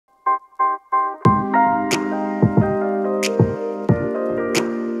Hey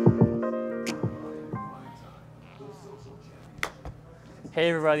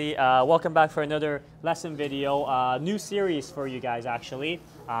everybody, welcome back for another lesson video. New series for you guys actually.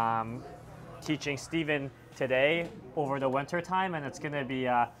 Teaching Steven today over the winter time, and it's going to be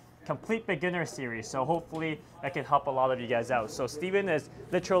a complete beginner series. So hopefully that can help a lot of you guys out. So Steven is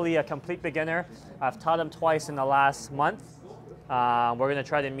literally a complete beginner. I've taught him twice in the last month. We're going to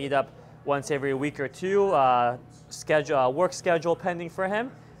try to meet up once every week or two. Work schedule pending for him.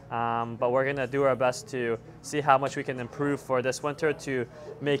 But we're going to do our best to see how much we can improve for this winter to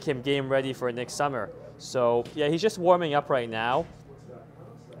make him game ready for next summer. So yeah, he's just warming up right now.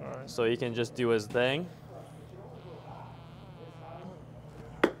 So he can just do his thing.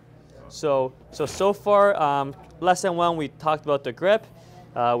 So far, lesson 1, we talked about the grip.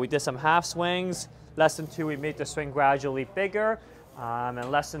 We did some half swings. Lesson 2, we made the swing gradually bigger.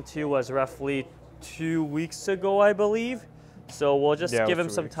 And lesson 2 was roughly 2 weeks ago, I believe. So we'll just give him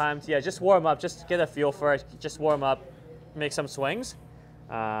some time to, just warm up, just get a feel for it, just warm up, make some swings.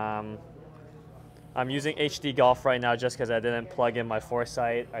 I'm using HD Golf right now just because I didn't plug in my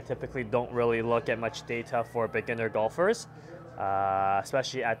Foresight. I typically don't really look at much data for beginner golfers,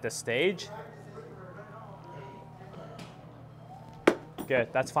 especially at this stage. Good,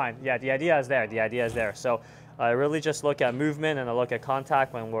 that's fine. Yeah, the idea is there, the idea is there. So I really just look at movement and I look at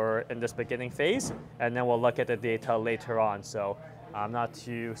contact when we're in this beginning phase, and then we'll look at the data later on. So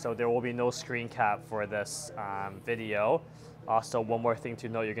so there will be no screen cap for this video. Also, one more thing to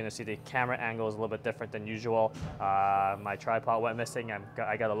note, you're going to see the camera angle is a little bit different than usual. My tripod went missing,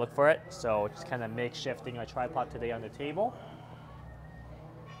 I got to look for it. So just kind of makeshifting a tripod today on the table.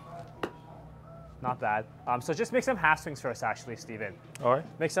 Not bad. So just make some half swings first, actually, Steven. All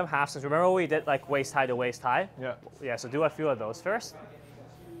right. Make some half swings. Remember we did like waist high to waist high? Yeah. Yeah, so do a few of those first.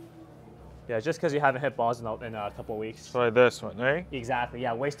 Yeah, just because you haven't hit balls in a couple of weeks. So like this one, right? Exactly.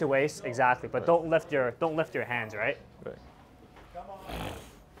 Yeah, waist to waist. Exactly. But don't lift your hands, right? Right. Come on.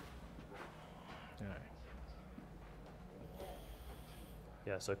 All right.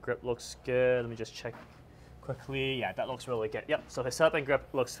 Yeah. So grip looks good. Let me just check quickly. Yeah, that looks really good. Yep. So his setup and grip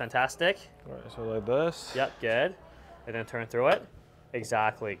looks fantastic. All right. So like this. Yep. Good. And then turn through it.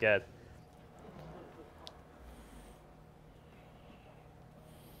 Exactly. Good.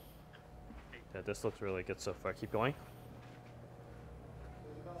 Yeah, this looks really good so far. Keep going.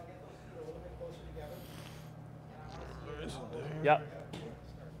 Yep.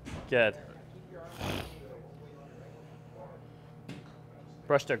 Good.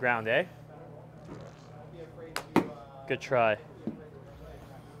 Brush the ground, eh? Good try.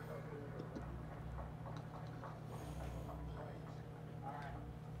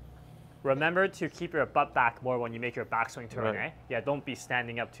 Remember to keep your butt back more when you make your backswing turn, eh? Yeah, don't be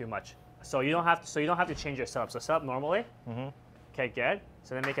standing up too much. So you don't have to change your setup. So set up normally. Okay, good.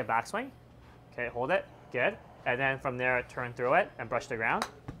 So then make a backswing. Okay, hold it. Good. And then from there, turn through it and brush the ground.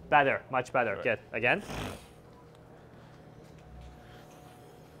 Better, much better. Good. Again.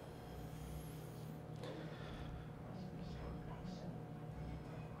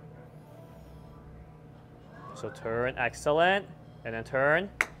 So turn, excellent. And then turn.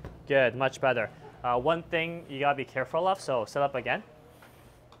 Good, much better. One thing you gotta be careful of, so set up again.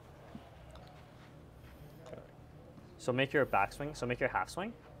 So make your backswing, so make your half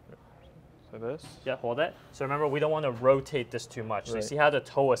swing. So this? Yeah, hold it. So remember, we don't want to rotate this too much. So you see how the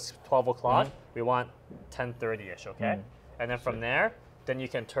toe is 12 o'clock? We want 10:30-ish, okay? And then from there, then you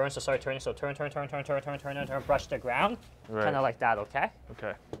can turn, so start turning. So turn, brush the ground. Kind of like that, okay?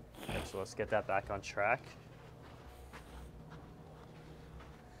 Okay. So let's get that back on track.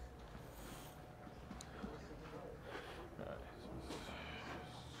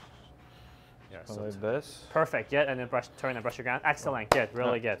 Yeah, so like this. Perfect. Yeah, and then turn and brush your ground. Excellent. Good.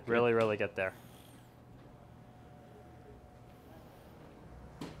 Really good. Really, really good there.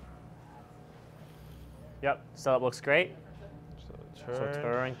 Yep. So it looks great. So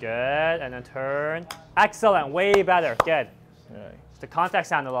turn. Good. And then turn. Excellent. Way better. Good. Right. The contact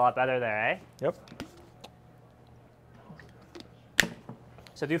sounded a lot better there, eh? Yep.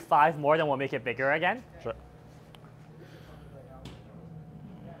 So do 5 more, then we'll make it bigger again. Sure.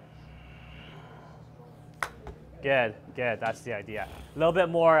 Good, good. That's the idea. A little bit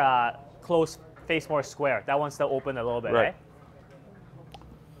more close, face more square. That one's still open a little bit, right?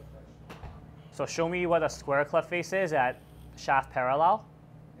 So show me what a square club face is at shaft parallel.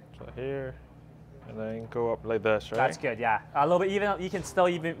 So here, and then go up like this, right? That's good, yeah. A little bit even. You can still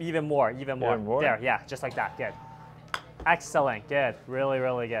even more. There, yeah, just like that. Good. Excellent. Good. Really,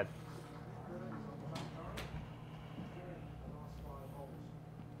 really good.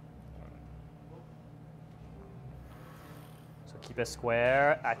 Keep it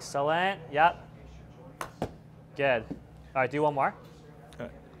square. Excellent. Yep. Good. All right, do one more. Okay.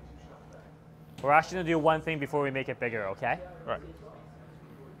 We're actually going to do one thing before we make it bigger, okay? Right.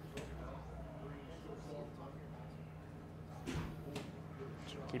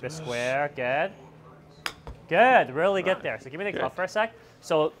 Keep it square. Good. Good. Really good there. So give me the club for a sec.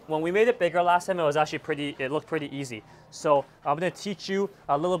 So when we made it bigger last time, it was actually it looked pretty easy. So I'm going to teach you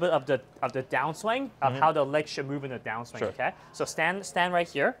a little bit of the downswing, of how the legs should move in the downswing, Sure. okay? So stand right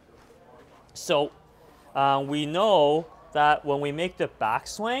here. So we know that when we make the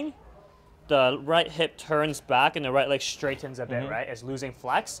backswing, the right hip turns back and the right leg straightens a bit, right? It's losing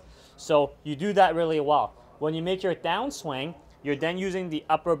flex. So you do that really well. When you make your downswing, you're then using the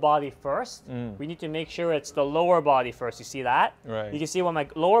upper body first. We need to make sure it's the lower body first. You see that? Right. You can see when my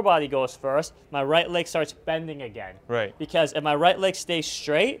lower body goes first, my right leg starts bending again. Right. Because if my right leg stays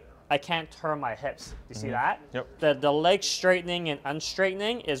straight, I can't turn my hips. You see that? Yep. The leg straightening and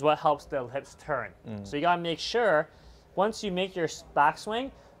unstraightening is what helps the hips turn. So you gotta make sure, once you make your backswing,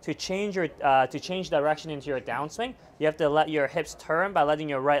 to change direction into your downswing, you have to let your hips turn by letting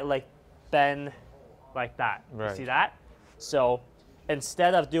your right leg bend like that. Right. You see that? So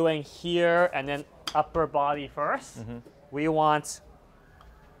instead of doing here and then upper body first, we want,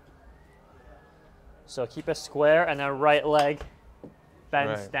 so keep it square and then right leg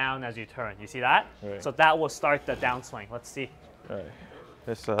bends down as you turn. You see that? Right. So that will start the downswing. Let's see. Right.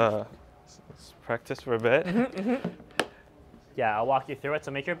 Let's practice for a bit. Yeah, I'll walk you through it. So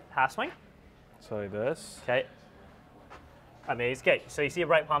make your half swing. So like this. Okay. Amazing. Okay, so you see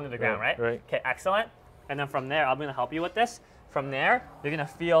right palm to the ground, right? Right. Okay, excellent. And then from there, I'm going to help you with this. From there, you're going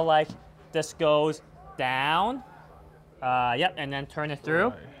to feel like this goes down. Yep, and then turn it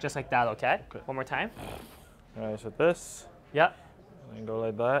through, just like that, okay? One more time. All right, so this. Yep. And then go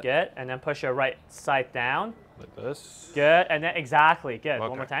like that. Good, and then push your right side down. Like this. Good, and then exactly, good. Okay.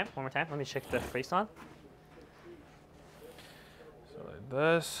 One more time, one more time. Let me check the face on. So like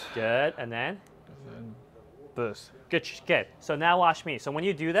this. Good, and then this. good, good. So now watch me. So when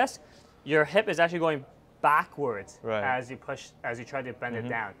you do this, your hip is actually going backwards as you try to bend it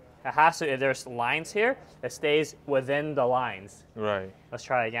down. It has to, if there's lines here, it stays within the lines. Right. Let's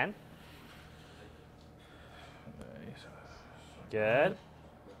try again. Good.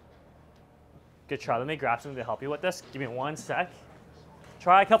 Good try. Let me grab something to help you with this. Give me 1 sec.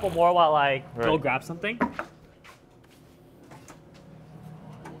 Try a couple more while I go grab something.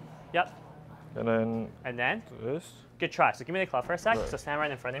 Yep. And then this. Good try. So give me the club for a sec. So stand right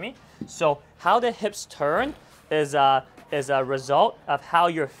in front of me. So how the hips turn is a result of how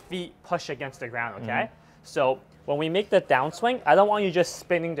your feet push against the ground, okay? So when we make the downswing, I don't want you just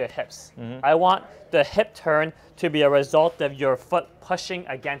spinning the hips. I want the hip turn to be a result of your foot pushing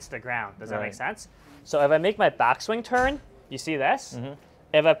against the ground. Does that make sense? So if I make my backswing turn, you see this?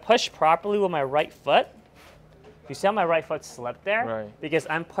 If I push properly with my right foot, you see how my right foot slipped there? Right. Because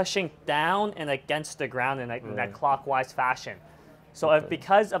I'm pushing down and against the ground in that clockwise fashion. So if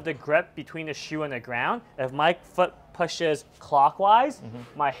because of the grip between the shoe and the ground, if my foot pushes clockwise,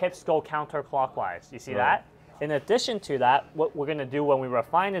 my hips go counterclockwise. You see that? In addition to that, what we're gonna do when we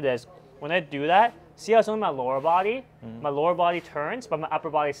refine it is, when I do that, see how it's only my lower body? My lower body turns, but my upper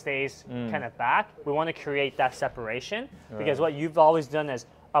body stays kind of back. We wanna create that separation because what you've always done is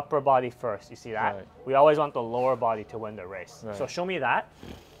upper body first. You see that? We always want the lower body to win the race. So show me that.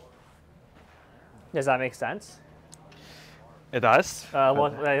 Does that make sense? It does.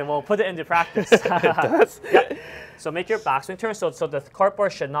 We'll put it into practice. It does. Yep. So make your backswing turn so the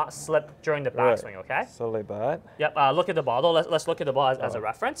cardboard should not slip during the backswing, okay? So like that. Yep, look at the ball though. Let's look at the ball as a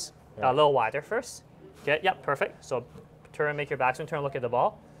reference. A little wider first. Okay, yep, perfect. So turn, make your backswing turn, look at the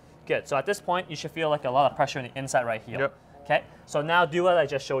ball. Good, so at this point, you should feel like a lot of pressure in the inside right heel. Yep. Okay, so now do what I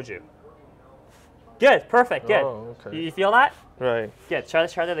just showed you. Good, perfect, good. Oh, okay. You feel that? Right. Good, try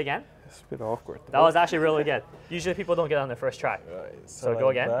that again. It's a bit awkward. That was actually really good. Usually people don't get on their first try. Right. So like go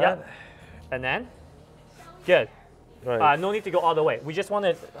again, that. yep. And then, good. Right. No need to go all the way. We just want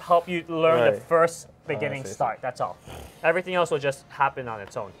to help you learn the first beginning start, that's all. Everything else will just happen on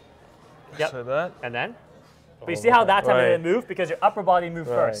its own. Yep, So that. and then? But you see how that time it didn't move? Because your upper body moved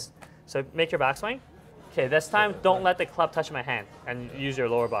first. So make your backswing. Okay, this time don't let the club touch my hand and use your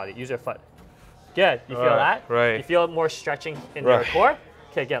lower body, use your foot. Good, you feel that? Right. You feel more stretching in your core?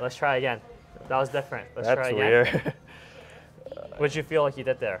 Okay, good, let's try again. That was different. Let's try again. Weird. What did you feel like you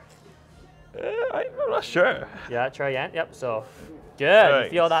did there? I'm not sure. Yeah, try again. Yep, so good.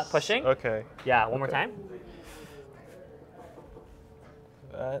 You feel that pushing? Okay. Yeah, one more time.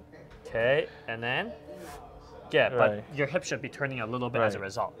 That. Okay, and then Good, Right. but your hip should be turning a little bit Right. as a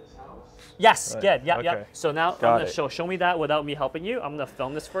result. Yes, Right. good, yep, Okay. yep. So now Got I'm gonna it. show me that without me helping you. I'm gonna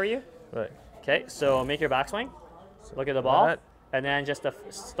film this for you. Right. Okay, so make your backswing. Look at the ball. That. And then just the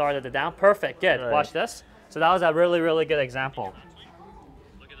start of the down. Perfect, good. Right. Watch this. So that was a really, really good example.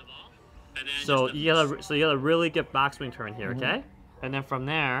 Look at the ball. And then so you got a really good backswing turn here, okay? And then from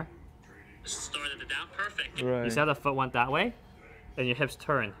there, start at the down. Perfect. Right. You see how the foot went that way? And your hips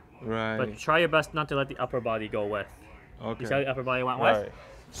turn. Right. But try your best not to let the upper body go with. Okay. You see how the upper body went Right. with?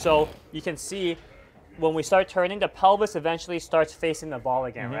 So you can see when we start turning, the pelvis eventually starts facing the ball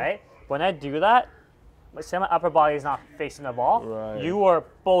again, right? When I do that, say my upper body is not facing the ball, Right. you are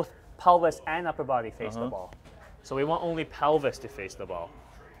both pelvis and upper body face the ball. So we want only pelvis to face the ball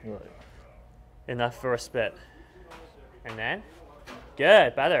Right. in that first bit. And then,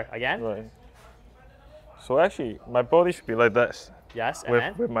 good, better, again. Right. So actually, my body should be like this, Yes, and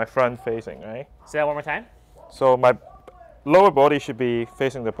then, with my front facing, right? say that one more time. So my lower body should be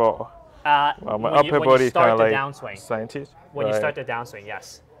facing the ball. Well, my upper body is kind of like downswing. scientist. When you Right. start the downswing,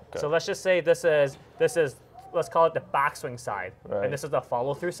 yes. Okay. So let's just say this is let's call it the backswing side, Right. and this is the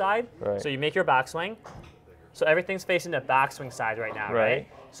follow through side. Right. So you make your backswing. So everything's facing the backswing side right now, right? Right.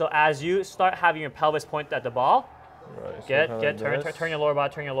 So as you start having your pelvis point at the ball, Right. So good, kinda good. like Turn this.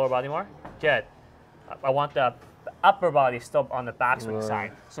 your lower body more. Good. I want the upper body still on the backswing Right.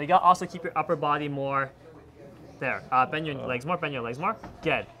 side. So you got to also keep your upper body more there. Bend your legs more. Bend your legs more.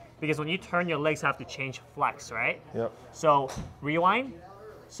 Good. Because when you turn, your legs have to change flex, right? Yep. So rewind.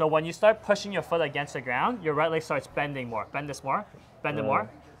 So when you start pushing your foot against the ground, your right leg starts bending more. Bend this more. Bend it more.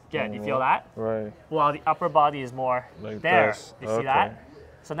 Good. You feel that? Right. While the upper body is more Like there. this. You see Okay. that?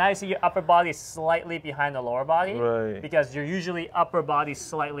 So now you see your upper body is slightly behind the lower body. Right. Because you're usually upper body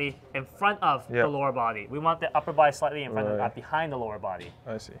slightly in front of the Yep. lower body. We want the upper body slightly in front of Right. behind the lower body.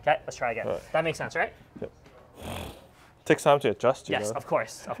 I see. Okay, let's try again. Right. That makes sense, right? Takes time to adjust. You Yes, know? of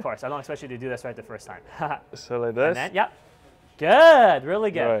course, of course. I don't expect you to do this right the first time. So like this. And then, yep. Good,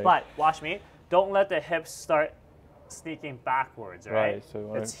 really good. Right. But watch me. Don't let the hips start sneaking backwards, right? Right,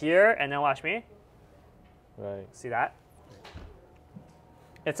 so it's here, and then watch me. Right. See that?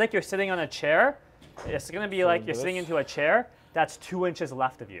 It's like you're sitting on a chair. It's gonna be like you're sitting this. into a chair that's 2 inches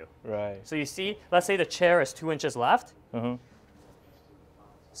left of you. Right. So you see, let's say the chair is 2 inches left.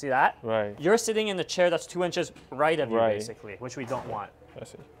 See that? Right. You're sitting in the chair that's 2 inches right of you, Right. basically, which we don't want. I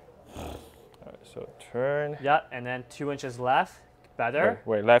see. All right. So turn. Yeah, and then 2 inches left. Better.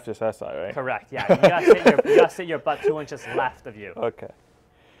 Wait, left is that side, right? Correct. Yeah, you gotta sit your butt 2 inches left of you. Okay.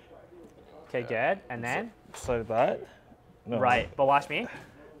 Okay, good. And then So that. No. right. But watch me.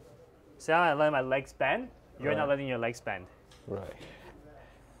 See how I let my legs bend? You're Right. not letting your legs bend. Right.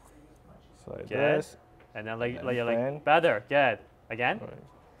 So like Good. this. And then let And your leg bend. better. Good. Again.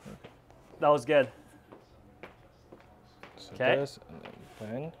 Right. That was good. So 'Kay. this and then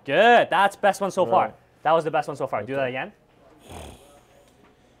bend. Good. That's best one so far. Right. That was the best one so far. Do that again.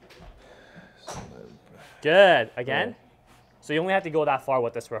 Good. Again. Right. So you only have to go that far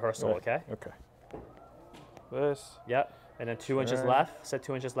with this rehearsal, Right. okay? Okay. This. Yep. And then 2 inches Turn. left. Set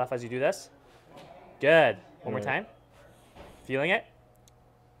 2 inches left as you do this. Good. One more Right. time. Feeling it?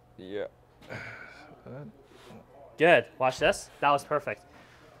 Yeah. Good. Watch this. That was perfect.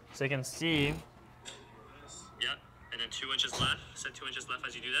 So you can see. Yep. And then 2 inches left. Set 2 inches left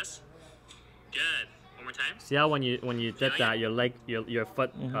as you do this. Good. One more time. See how when you did that, your leg, your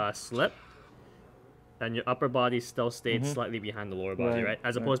foot slipped, and your upper body still stayed slightly behind the lower body, Right, right?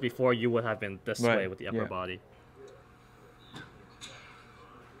 As right. opposed before, you would have been this Right, way with the upper yeah. body.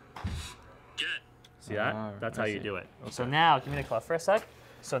 Good. See that? That's I how you see. do it. So now, give me the club for a sec.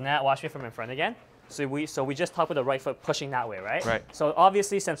 So now, watch me from in front again. So we just talked with the right foot pushing that way, right? Right. So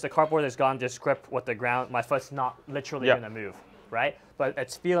obviously, since the cardboard is gone, this grip with the ground, my foot's not literally Yeah. gonna move, right? But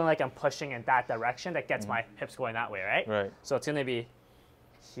it's feeling like I'm pushing in that direction that gets my hips going that way, right? Right. So it's gonna be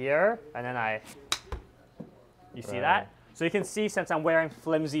here, and then you see Right. that? So you can see, since I'm wearing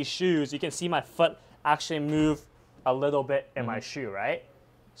flimsy shoes, you can see my foot actually move a little bit in my shoe, right?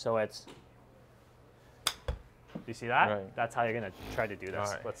 So it's, you see that? Right. That's how you're gonna try to do this.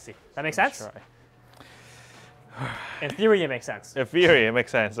 Alright. Let's see. That makes sense? Try. In theory, it makes sense. In theory, it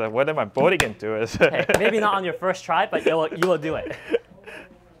makes sense. Whether my body can do it. Hey, maybe not on your first try, but you will do it.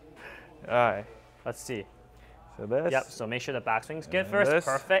 All right. Let's see. So this. Yep, so make sure the backswing's good And first. this.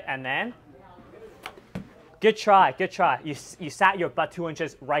 Perfect, and then good try, good try. You sat your butt 2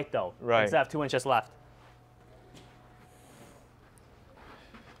 inches right though, Right. instead of 2 inches left.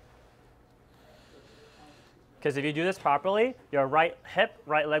 Because if you do this properly, your right hip,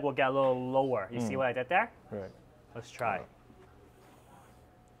 right leg will get a little lower. You see what I did there? Right. Let's try.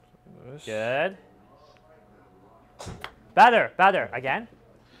 This. Good. Better, better. Again.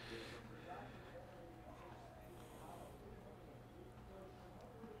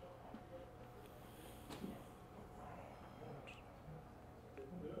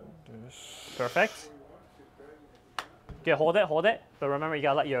 Perfect. Okay, hold it. But remember, you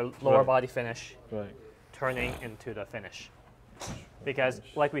gotta let your lower body finish. Right. Turning into the finish. Because,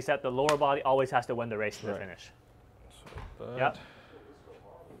 like we said, the lower body always has to win the race to the finish. So yep.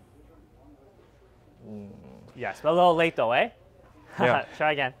 Yes, but a little late though, eh? Yeah.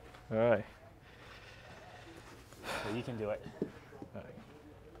 Try again. All right. So you can do it. All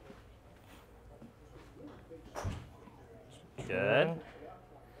right. Good.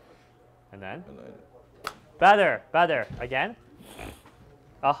 And then? Better, better. Again.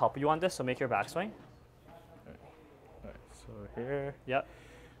 I'll help you on this, so make your backswing. All right. So here. Yep.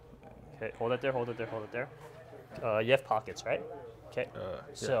 Okay, hold it there, hold it there, hold it there. You have pockets, right? Okay.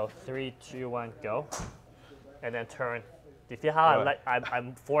 So 3, 2, 1, go. And then turn. Do you feel how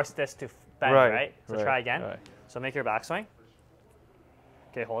I'm forced this to bend, right? So try again. Right. So make your backswing.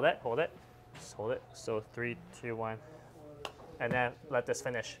 Okay, hold it, hold it. Just hold it. So 3, 2, 1. And then let this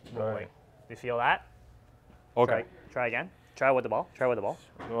finish rolling. Right. Do you feel that? Okay. Try again. Try with the ball. Try with the ball.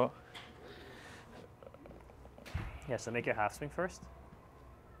 Well. Yeah, so make your half swing first.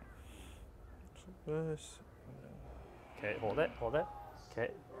 This. Okay, hold it, hold it.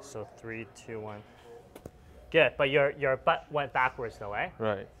 Okay, so 3, 2, 1. Good, but your butt went backwards though, eh?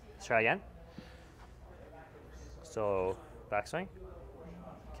 Right. Let's try again. So backswing.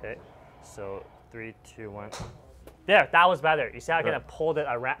 Okay, so 3, 2, 1. There, that was better. You see how I kind of pulled it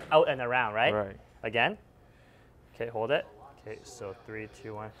around, out and around, right? Right. Again. Okay, hold it. Okay, so 3,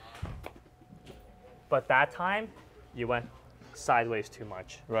 2, 1. But that time, you went sideways too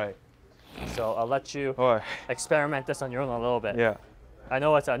much. Right. So I'll let you experiment this on your own a little bit. Yeah. I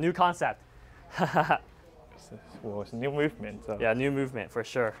know it's a new concept. Well, it's a new movement. So. Yeah, new movement for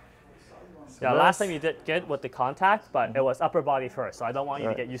sure. So yeah, last time you did good with the contact, but it was upper body first, so I don't want you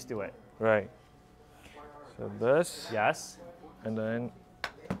to get used to it. Right. So this. Yes. And then.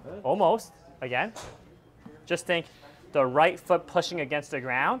 Almost. Again. Just think the right foot pushing against the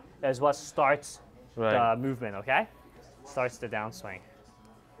ground is what starts the movement, okay? Starts the downswing.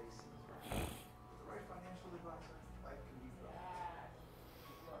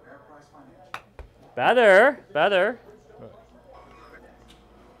 Better, better.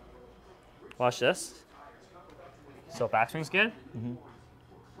 Watch this. So backswing's good.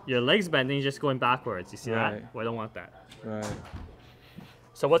 Your legs bending, just going backwards. You see that? Well, I don't want that. Right.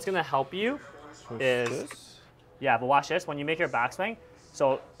 So what's gonna help you is, yeah, but watch this. When you make your backswing,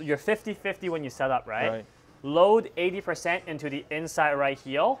 so you're 50-50 when you set up, right? Load 80% into the inside right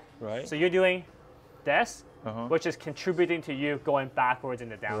heel. Right. So you're doing this, which is contributing to you going backwards in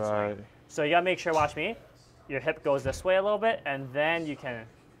the downswing. So you gotta make sure, watch me, your hip goes this way a little bit, and then you can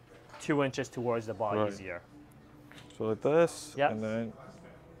 2 inches towards the ball easier. So like this, and then.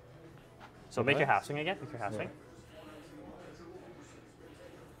 So make your half swing again, make your half swing.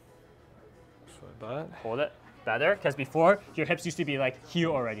 So like that. Hold it, better, because before, your hips used to be like here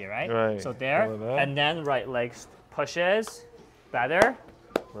already, right? So there, and then right leg pushes, better.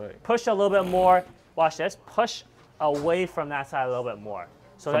 Push a little bit more, watch this, push away from that side a little bit more.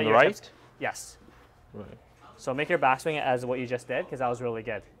 So from that the right? Hips, yes. So make your backswing as what you just did, because that was really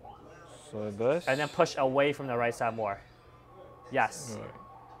good. So this. And then push away from the right side more. Yes.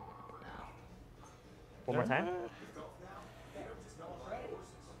 One more time.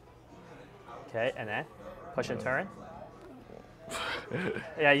 Okay, and then push and turn.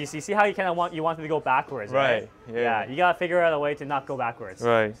 Yeah, you see how you kind of wanted to go backwards, right? Yeah, you gotta figure out a way to not go backwards.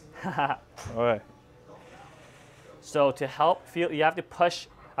 Right. So to help feel, you have to push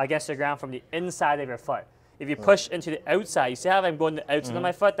against the ground from the inside of your foot. If you push into the outside, you see how I'm going to the outside of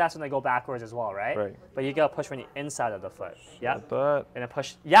my foot? That's when I go backwards as well, right? But you gotta push from the inside of the foot. Yeah. Like that. And then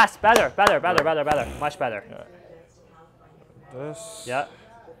push. Yes, better, better, better, better, better. Much better. This. Yeah.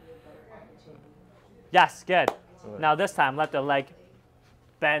 Yes, good. Now this time, let the leg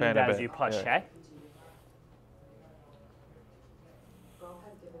bend as you push, okay?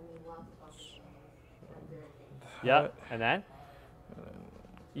 Yep, and then?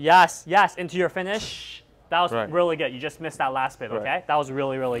 Yes, yes, into your finish. That was really good. You just missed that last bit, okay? That was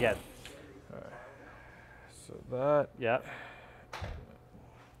really, really good. So that. Yep.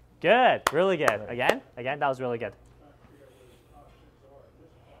 Good, really good. Again, that was really good.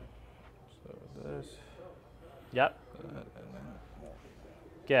 So this. Yep.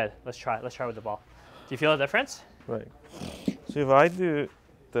 Good. Let's try with the ball. Do you feel a difference? Right. So if I do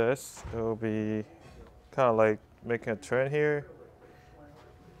this, it will be kind of like making a turn here.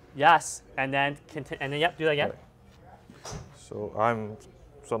 Yes, and then yep, do that again. So I'm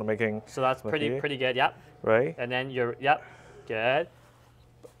sort of making. So that's pretty good. Yep. Right. And then yep, good.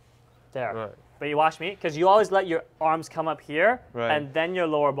 There. Right. But you watch me, because you always let your arms come up here, right. and then your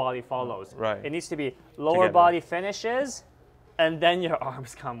lower body follows. Right. It needs to be lower body finishes, and then your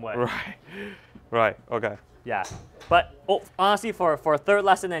arms come with. Right. Right. Okay. Yeah. But honestly, for a third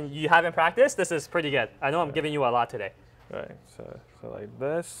lesson and you haven't practiced, this is pretty good. I know I'm giving you a lot today. Right. So like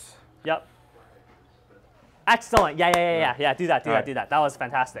this. Yep. Excellent. Yeah. Do that. That was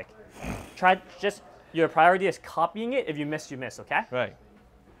fantastic. Try just, your priority is copying it. If you miss, you miss, okay? Right.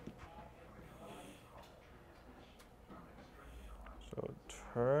 So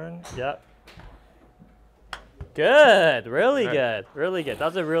turn. Yep. Good. Really good. Really good. That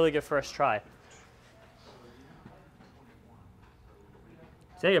was a really good first try.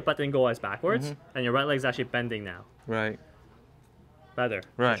 Say your butt didn't go as backwards, and your right leg's actually bending now. Right. Better.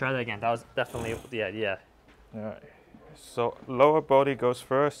 Right. So try that again. That was definitely the idea. All right. So lower body goes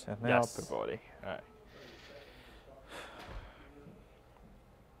first, and then upper body. All right.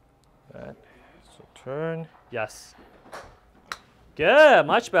 That. So turn. Yes. Good.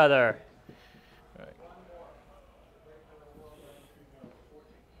 Much better. Right.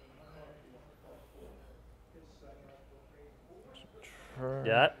 So turn.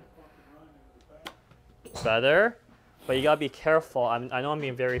 Yep. Better. But you gotta be careful. I know I'm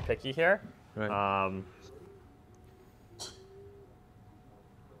being very picky here. Right.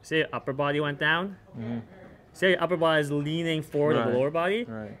 See, upper body went down. Say upper body is leaning forward of the lower body.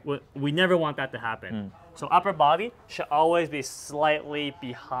 Right. We never want that to happen. So upper body should always be slightly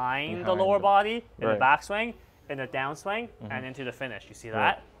behind the lower body in the backswing, in the downswing, and into the finish. You see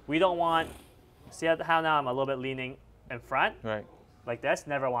that? We don't want, see how now I'm a little bit leaning in front? Right. Like this?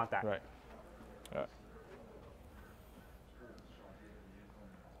 Never want that. Right.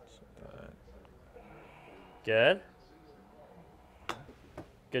 Good.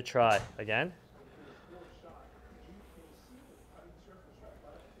 Good try. Again.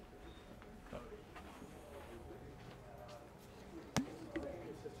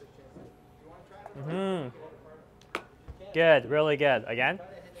 Good. Really good. Again.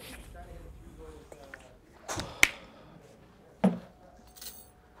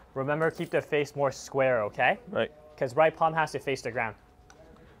 Remember, keep the face more square, okay? Right. Because right palm has to face the ground.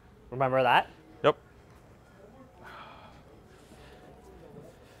 Remember that? Yep.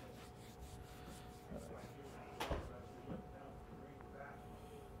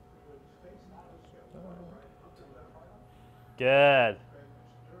 Good.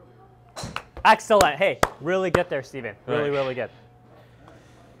 Excellent. Hey, really good there, Steven. Really, really good.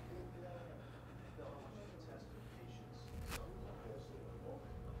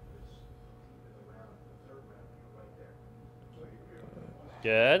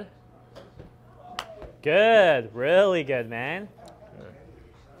 Good. Good. Really good, man.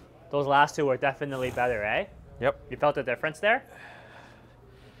 Those last two were definitely better, eh? Yep. You felt the difference there?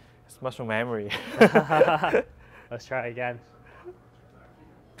 It's muscle memory. Let's try again.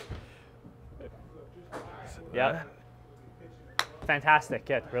 Yep. Fantastic.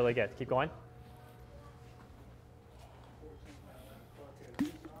 Good. Really good. Keep going.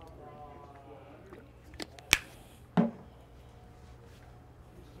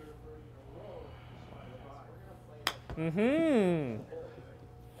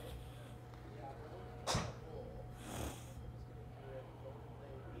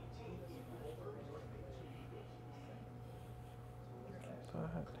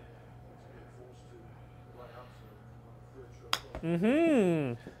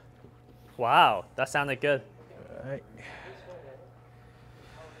 Wow, that sounded good. Right.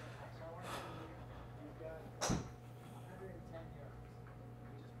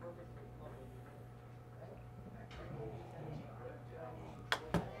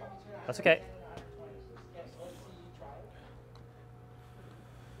 That's okay.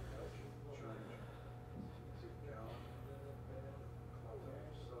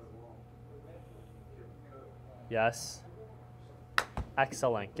 Yes.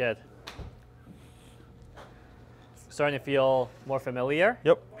 Excellent. Good. Starting to feel more familiar?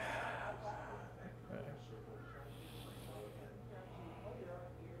 Yep.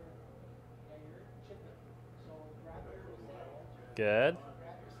 Good.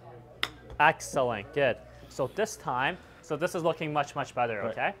 Excellent. Good. So this time, so this is looking much, much better,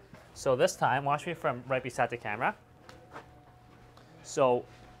 okay? So this time, watch me from right beside the camera. So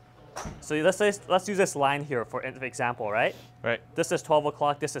let's use this line here for example, right? Right. This is 12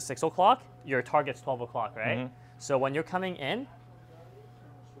 o'clock, this is 6 o'clock. Your target's 12 o'clock, right? So when you're coming in,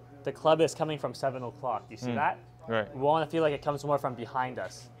 the club is coming from 7 o'clock. You see that? Right. We want to feel like it comes more from behind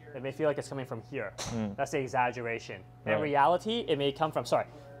us. it may feel like it's coming from here. That's the exaggeration. In reality, it may come from, sorry,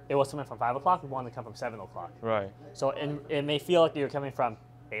 it was coming from 5 o'clock, we want to come from 7 o'clock. Right. So it may feel like you're coming from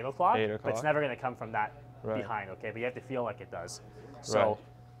 8 o'clock, 8 o'clock. but it's never going to come from that Right. behind, okay? But you have to feel like it does. So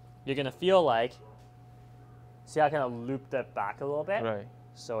you're going to feel like, see how I kind of looped it back a little bit? Right.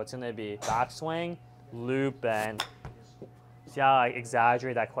 So it's going to be backswing, loop, and see how I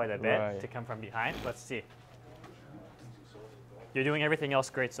exaggerate that quite a bit to come from behind? Let's see. You're doing everything else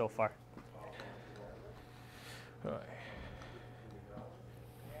great so far. Right.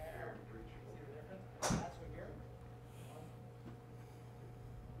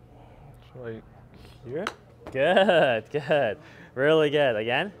 Right here? Good, good. Really good.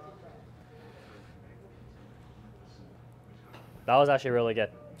 Again. That was actually really good.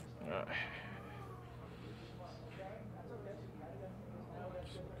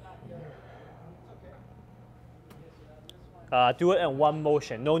 Do it in one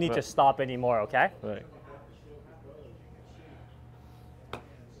motion. No need to stop anymore, okay? Right.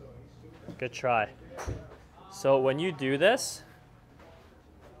 Good try. So when you do this,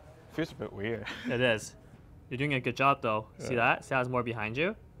 Feels a bit weird. it is. You're doing a good job though. See that? See how there's more behind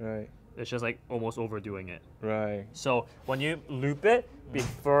you? Right. It's just like almost overdoing it. Right. So when you loop it, be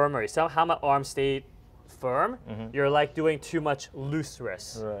firmer. You see how my arms stay firm? You're like doing too much loose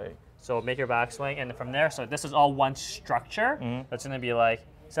wrist. Right. So make your backswing, and from there, so this is all one structure. That's gonna be like,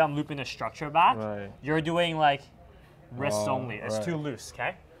 so I'm looping the structure back. Right. You're doing like wrists only. It's too loose,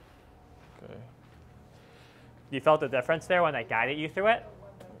 okay? Okay. You felt the difference there when I guided you through it?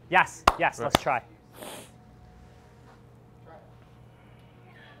 Yes, yes, let's try.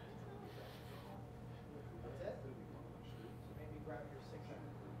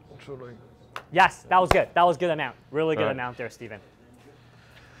 Yes, that was good. That was good amount. Really good amount there, Steven.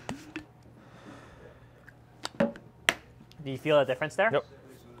 Do you feel the difference there? Yep.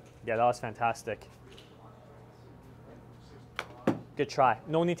 Yeah, that was fantastic. Good try.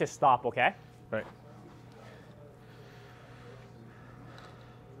 No need to stop, okay? Right.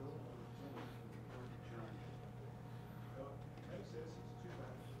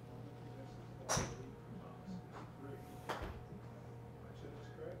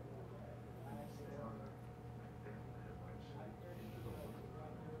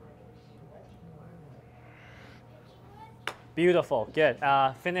 Beautiful, good.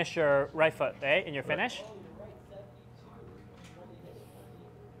 Finish your right foot, eh, in your finish.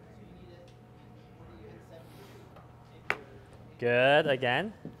 Good,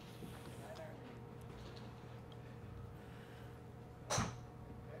 again.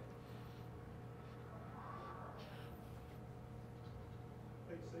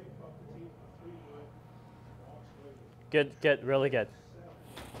 Good, good, really good.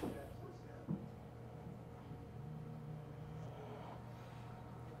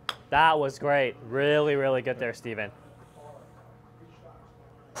 That was great. Really, really good there, Steven.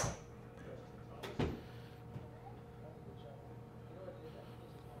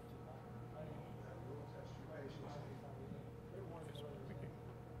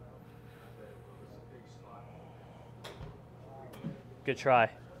 Good try.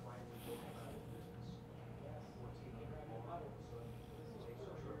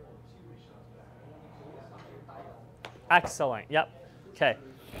 Excellent. Yep. Okay.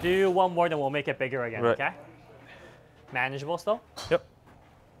 Do one more, then we'll make it bigger again, Right. okay? Manageable still? Yep.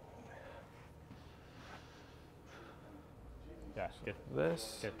 Yeah, good.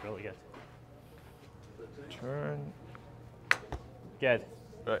 This. Good, really good. Turn. Good.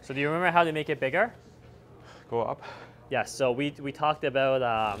 Right. So do you remember how to make it bigger? Go up. Yeah, so we talked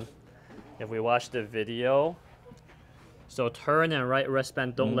about, if we watch the video, so turn and right wrist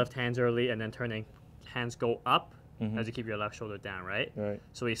bend, don't lift hands early, and then turning hands go up as you keep your left shoulder down, right? Right.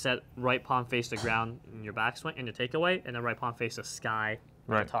 So we said right palm face the ground in your backswing and your takeaway, and then right palm face the sky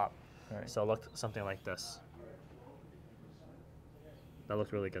on Right. the top. Right. So it looked something like this. That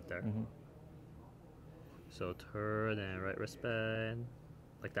looked really good there. So turn and right wrist bend,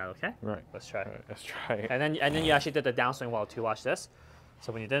 like that, okay? Right. Let's try. Right. Let's try it. And then you actually did the downswing while too. Watch this.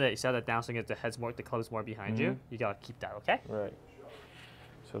 So when you did it, you said that downswing is the club's more behind you. You gotta keep that, okay? Right.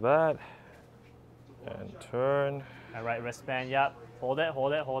 So that, and turn. And right wrist bend, yep. Hold it,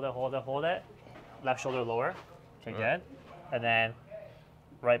 hold it, hold it, hold it, hold it. Left shoulder lower. Okay, good. And then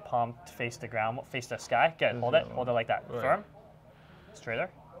right palm to face the ground, face the sky. Good. Hold it like that. Right. Firm. Straighter.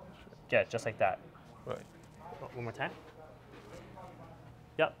 Good, just like that. Right. One more time.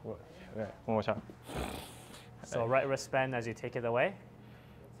 Yep. Right. One more time. So right wrist bend as you take it away.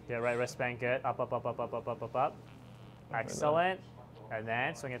 Yeah, right wrist bend, good. Up, up, up, up, up, up, up, up, up. Excellent. And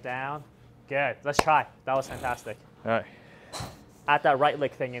then swing it down. Good. Let's try. That was fantastic. All right. at that right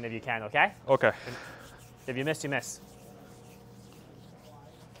leg thing in if you can, okay? Okay. If you miss, you miss.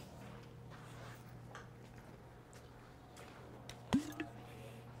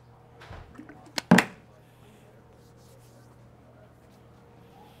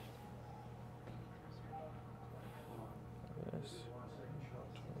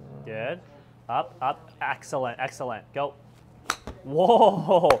 Good. Up, up. Excellent, excellent. Go.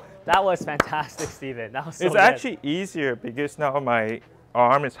 Whoa, that was fantastic, Steven. That was so It's good. actually easier because now my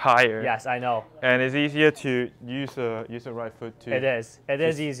arm is higher. Yes, I know. And it's easier to use the right foot too. It is. It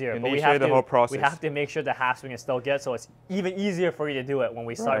is easier. But we the whole process. we have to make sure the half swing is still good, so it's even easier for you to do it when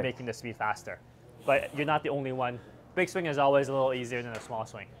we start making the speed faster. But you're not the only one. Big swing is always a little easier than a small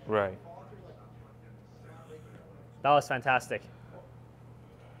swing. Right. That was fantastic.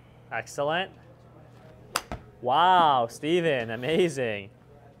 Excellent. Wow, Steven, amazing.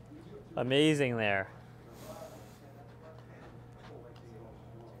 Amazing there.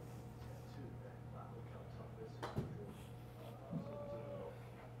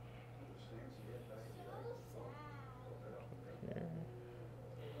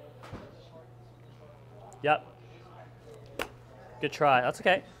 Yep. Good try. That's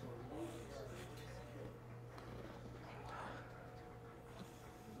okay.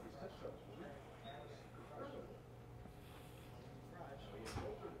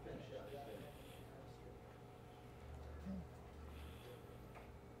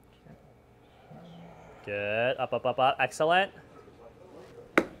 Good. Up, up, up, up. Excellent.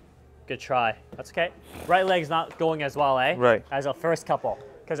 Good try. That's okay. Right leg's not going as well, eh? Right. As a first couple,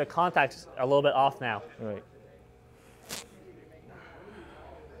 because the contact's a little bit off now. Right.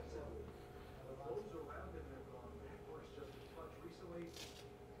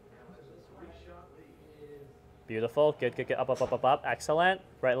 Beautiful. Good, good, good. Up, up, up, up, up. Excellent.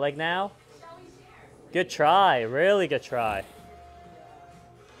 Right leg now. Good try. Really good try.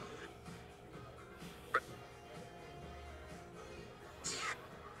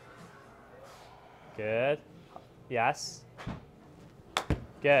 Good. Yes.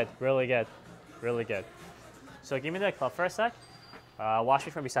 Good. Really good. Really good. So give me the club for a sec. Watch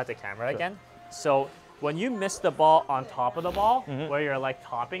me from beside the camera again. So when you miss the ball on top of the ball, where you're like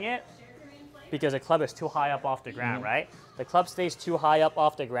topping it, because the club is too high up off the ground, right? The club stays too high up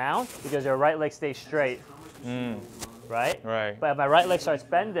off the ground because your right leg stays straight, right? Right. But if my right leg starts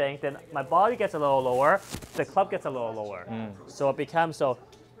bending, then my body gets a little lower, the club gets a little lower. So it becomes, so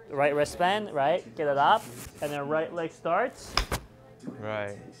right wrist bend, right? Get it up, and then right leg starts.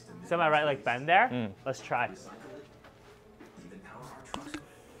 Right. So my right leg bend there. Let's try.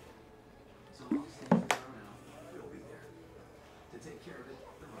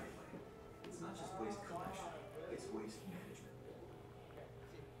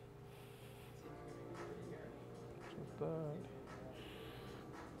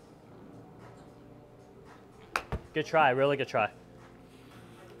 Good try, really good try.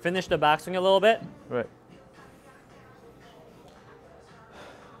 Finish the backswing a little bit. Right.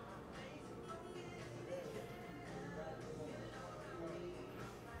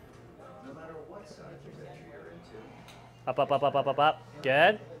 Up, up, up, up, up, up, up.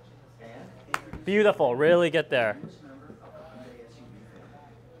 Good. Beautiful, really good there.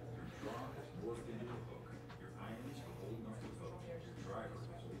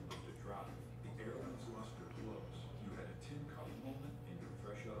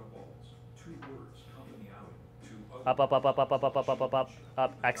 Up, up, up, up, up, up, up, up, up, up, up,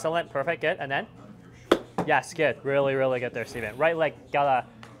 up. Excellent, perfect, good. And then? Yes, good. Really, really good there, Steven. Right leg got a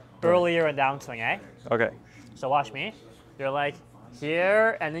earlier and downswing, eh? Okay. So watch me. Your leg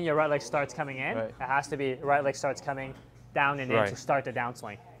here, and then your right leg starts coming in. Right. It has to be, right leg starts coming down and in to start the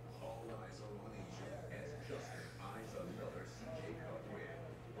downswing.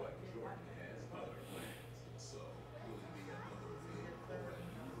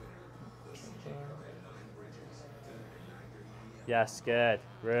 Yes, good.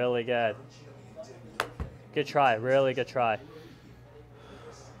 Really good. Good try. Really good try.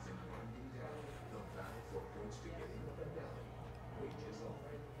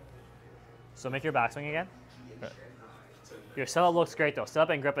 So make your backswing again. Your setup looks great though.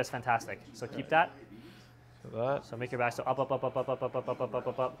 Setup and grip is fantastic. So keep that. So make your back so up, up, up, up, up, up, up, up, up, up, up,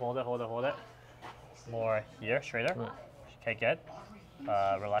 up, up. Hold it, hold it, hold it. More here, straighter. Okay, good.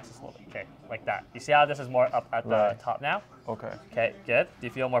 Relax this a little bit. Okay, like that. You see how this is more up at the top now? Okay. Okay, good. Do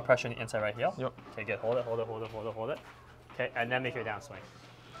you feel more pressure on the inside right heel? Yep. Okay, good. Hold it, hold it, hold it, hold it, hold it. Okay, and then make your downswing.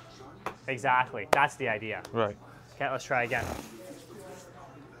 Exactly. That's the idea. Right. Okay, let's try again.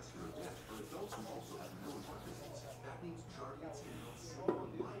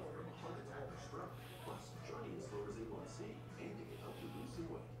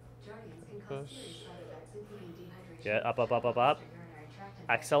 Good. Up, up, up, up, up.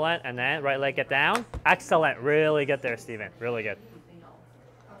 Excellent. And then right leg get down. Excellent. Really good there, Steven. Really good.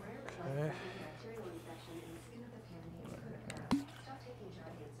 Okay.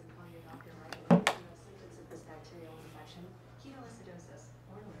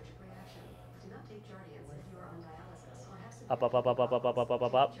 Up, up, up, up, up, up, up, up, up,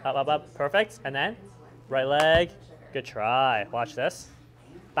 up, up, up, up. Perfect. And then right leg. Good try. Watch this.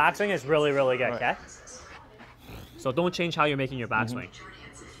 Backswing is really, really good, okay? So don't change how you're making your backswing.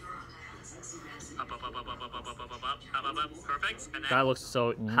 Up, up, up, up, up, up, up, up, up, up, up. Perfect. And then that looks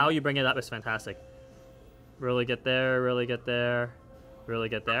so. How you bring it up is fantastic. Really get there. Really get there. Really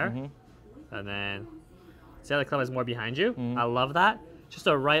get there. And then see how the club is more behind you. I love that. Just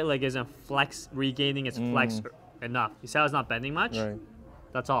the right leg isn't regaining its flex enough. You see how it's not bending much? Right.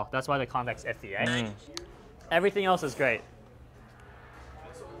 That's all. That's why the contact's iffy, eh? Everything else is great.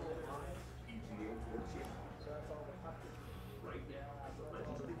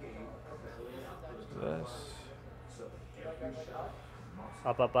 This.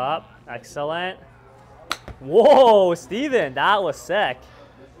 Up, up, up. Excellent. Whoa, Steven, that was sick.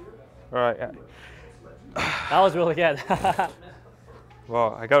 All right. That was really good.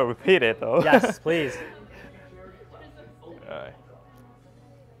 Well, I gotta repeat it though. Yes, please. All right.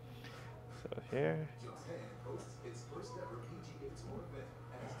 So here.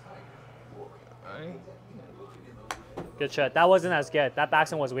 Good shot. That wasn't as good. That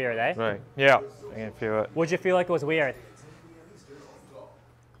backswing was weird, eh? Right. Yeah, I can feel it. Would you feel like it was weird?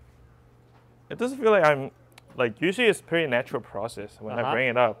 It doesn't feel like I'm, like usually it's a pretty natural process when I bring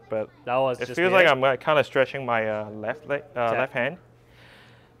it up, but that was it just feels weird. like I'm kind of stretching my left leg, left hand.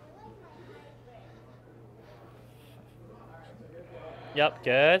 Yep,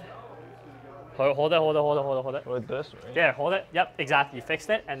 good. Hold it, hold it, hold it, hold it, hold it. With this, right? There, hold it. Yep, exactly. You fixed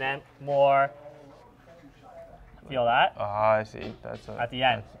it, and then more. Feel that? Ah, I see. That's at the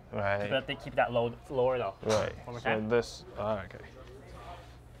end. Right. But they keep that lower though. Right. One more So time. this. Ah, okay.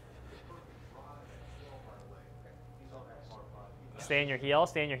 Stay in your heels.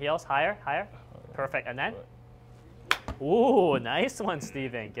 Stay in your heels. Higher, higher. Perfect. And then. Ooh, nice one,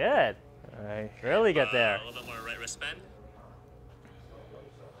 Steven. Good. Right. Really good there. A little bit more right wrist bend.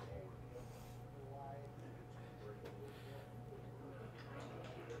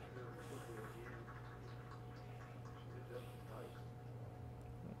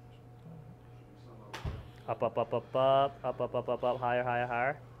 Up, up, up, up, up, up, up, up, up, up, higher, higher,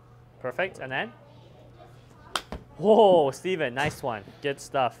 higher. Perfect. And then. Whoa, Steven, nice one. Good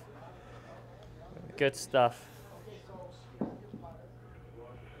stuff. Good stuff.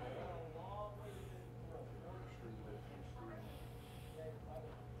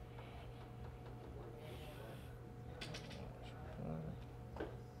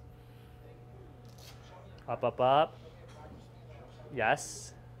 Up, up, up.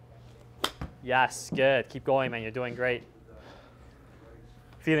 Yes. Yes, good. Keep going, man. You're doing great.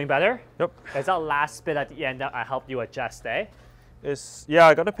 Feeling better? Yep. It's that last bit at the end that I helped you adjust, eh? Yeah,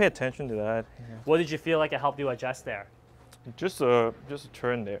 I gotta pay attention to that. Yeah. What did you feel like it helped you adjust there? Just a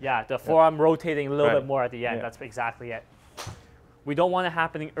turn there. Yeah, the forearm rotating a little bit more at the end. Yeah. That's exactly it. We don't want it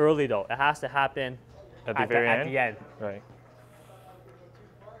happening early though. It has to happen At the very end? At the end. Right.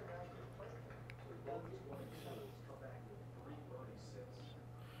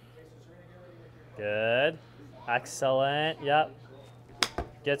 Good. Excellent. Yep.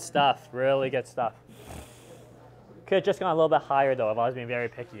 Good stuff. Really good stuff. Could have just gone a little bit higher though if I was being very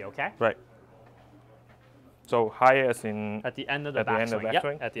picky, okay? Right. So higher as in at the end of the at the end of backswing.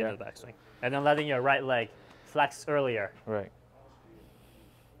 backswing? Yep, at the end of the backswing. And then letting your right leg flex earlier. Right.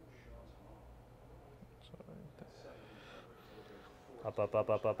 Up, up, up,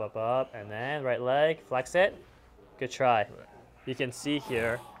 up, up, up, up, and then right leg, flex it. Good try. Right. You can see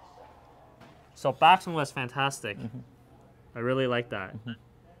here. So backswing was fantastic. I really like that.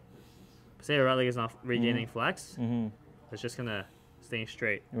 Say your right leg is not regaining flex. It's just gonna stay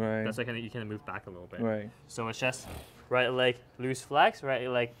straight. Right. That's why you can move back a little bit. Right. So it's just right leg loose flex, right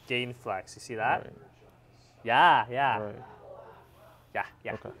leg gain flex. You see that? Right. Yeah, yeah. Right. Yeah,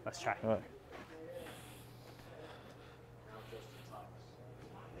 yeah. Okay. Let's try. All right.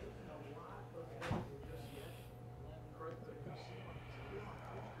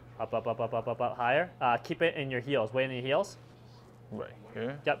 Up, up, up, up, up, up, up, higher. Keep it in your heels. Weight in your heels. Right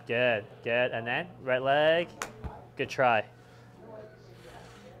here. Yep, good, good. And then right leg. Good try.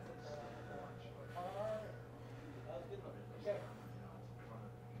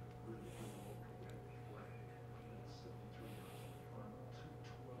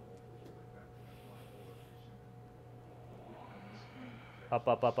 Up,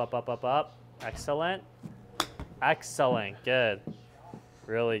 up, up, up, up, up, up. Excellent. Excellent. Good.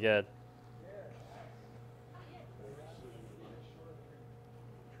 Really good.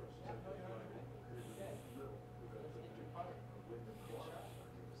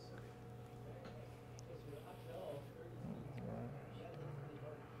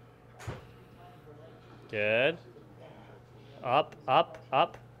 Good. Up, up,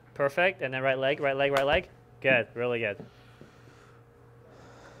 up. Perfect. And then right leg, right leg, right leg. Good. Really good.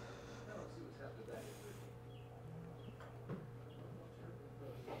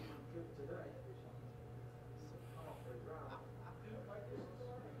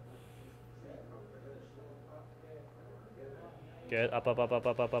 Good. Up, up, up, up,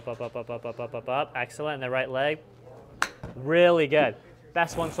 up, up, up, up, up, up, up, up, up, up, up. Excellent. And the right leg. Really good.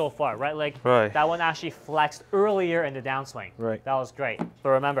 Best one so far. Right leg. Right. That one actually flexed earlier in the downswing. Right. That was great. But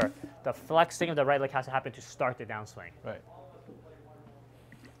remember, the flexing of the right leg has to happen to start the downswing. Right.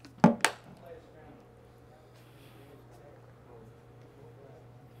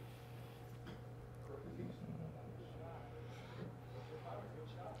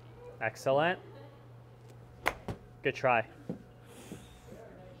 Excellent. Good try.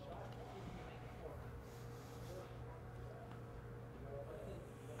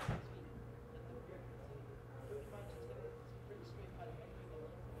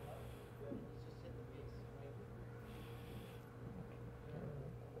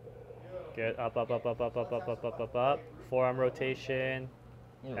 Good. Up, up, up, up, up, up, up, up, up, up, up. Forearm rotation.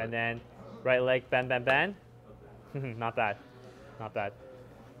 And then right leg bend, bend, bend. Not bad. Not bad.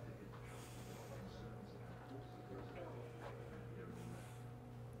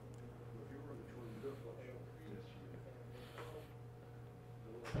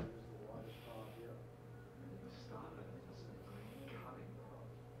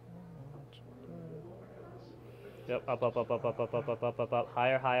 Yep, up, up, up, up, up, up, up, up, up, up, up.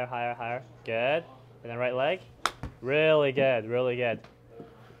 Higher, higher, higher, higher. Good. And then right leg. Really good, really good.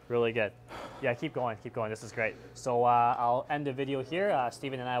 Really good. Yeah, keep going, keep going. This is great. So I'll end the video here.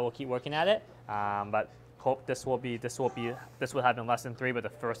 Steven and I will keep working at it. But hope this will have been lesson 3, but the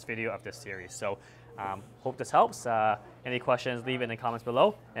first video of this series. So hope this helps. Any questions, leave it in the comments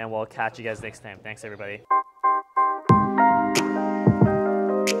below, and we'll catch you guys next time. Thanks, everybody.